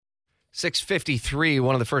6:53.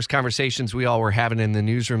 One of the first conversations we all were having in the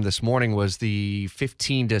newsroom this morning was the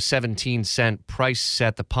 15 to 17 cent price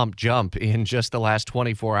at the pump jump in just the last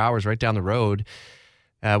 24 hours right down the road.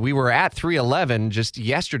 We were at 311 just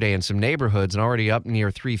yesterday in some neighborhoods and already up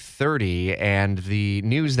near 330. And the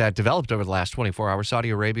news that developed over the last 24 hours,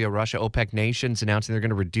 Saudi Arabia, Russia, OPEC nations announcing they're going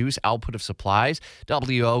to reduce output of supplies.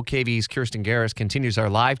 WOKV's Kirsten Garris continues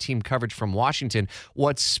our live team coverage from Washington.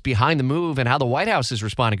 What's behind the move and how the White House is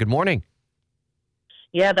responding? Good morning.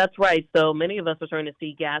 Yeah, that's right. So many of us are starting to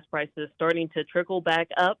see gas prices starting to trickle back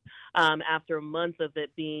up after months of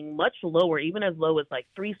it being much lower, even as low as like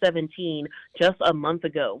 $3.17 just a month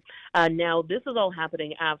ago. Now, this is all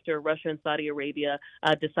happening after Russia and Saudi Arabia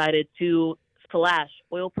decided to slash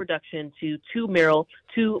oil production to 2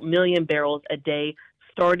 million barrels a day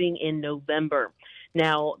starting in November.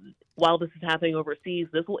 Now, while this is happening overseas,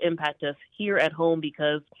 this will impact us here at home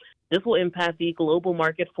because this will impact the global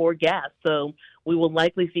market for gas. So we will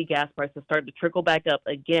likely see gas prices start to trickle back up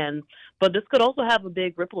again. But this could also have a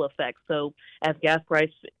big ripple effect. So as gas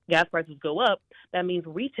prices go up, that means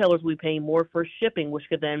retailers will be paying more for shipping, which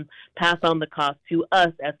could then pass on the cost to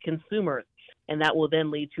us as consumers. And that will then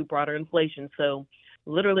lead to broader inflation. So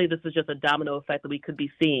literally, this is just a domino effect that we could be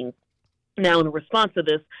seeing. Now, in response to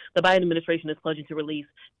this, the Biden administration is pledging to release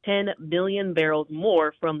 10 million barrels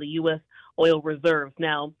more from the U.S. oil reserves.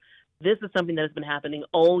 Now, this is something that has been happening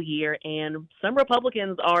all year, and some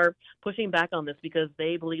Republicans are pushing back on this because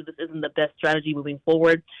they believe this isn't the best strategy moving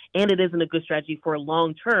forward, and it isn't a good strategy for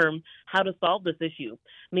long term how to solve this issue.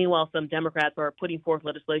 Meanwhile, some Democrats are putting forth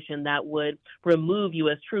legislation that would remove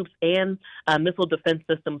U.S. troops and missile defense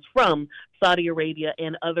systems from Saudi Arabia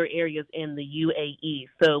and other areas in the UAE.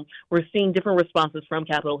 So we're seeing different responses from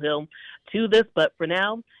Capitol Hill to this, but for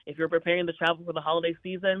now, if you're preparing to travel for the holiday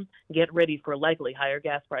season, get ready for likely higher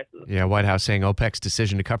gas prices. Yeah, White House saying OPEC's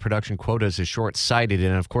decision to cut production quotas is short-sighted,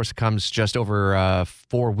 and of course it comes just over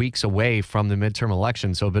 4 weeks away from the midterm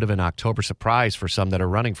election, so a bit of an October surprise for some that are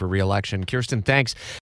running for re-election. Kirsten, thanks.